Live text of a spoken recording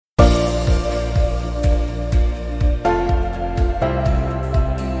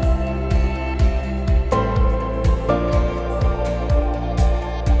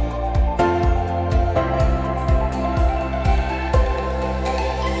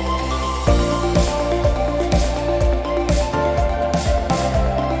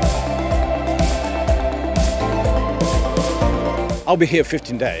I'll be here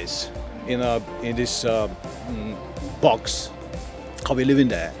 15 days in this box. I'll be living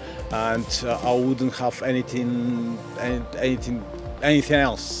there, and I wouldn't have anything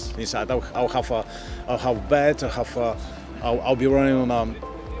else inside. I'll have bed. I'll be running on.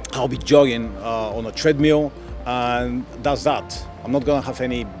 I'll be jogging on a treadmill, and that's that. I'm not gonna have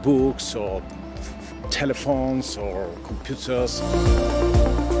any books or telephones or computers.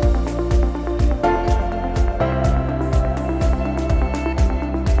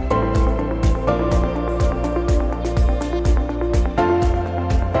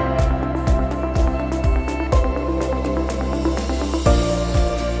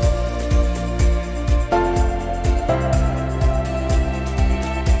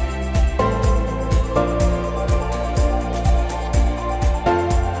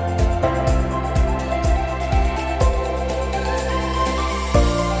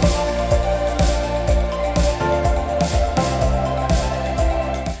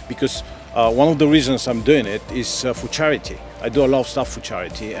 Because one of the reasons I'm doing it is for charity. I do a lot of stuff for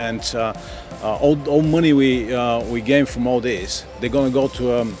charity, and all money we gain from all this, they're going to go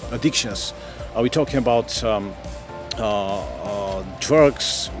to addictions. We're talking about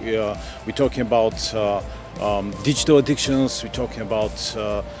drugs. We're talking about digital addictions. We're talking about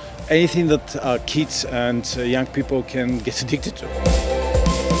anything that kids and young people can get addicted to.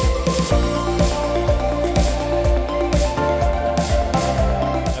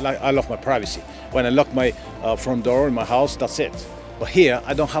 I love my privacy. When I lock my front door in my house, that's it. But here,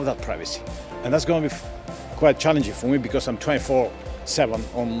 I don't have that privacy. And that's going to be quite challenging for me because I'm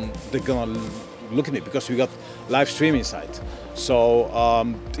 24/7 they're going to look at me because we got live stream inside. So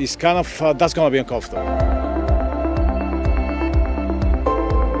it's kind of, that's going to be uncomfortable.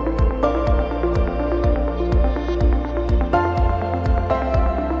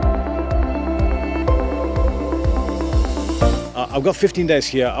 I've got 15 days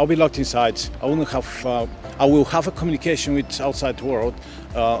here. I'll be locked inside. I will have a communication with outside world,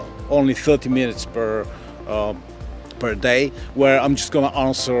 only 30 minutes per day, where I'm just going to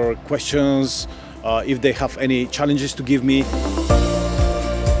answer questions if they have any challenges to give me.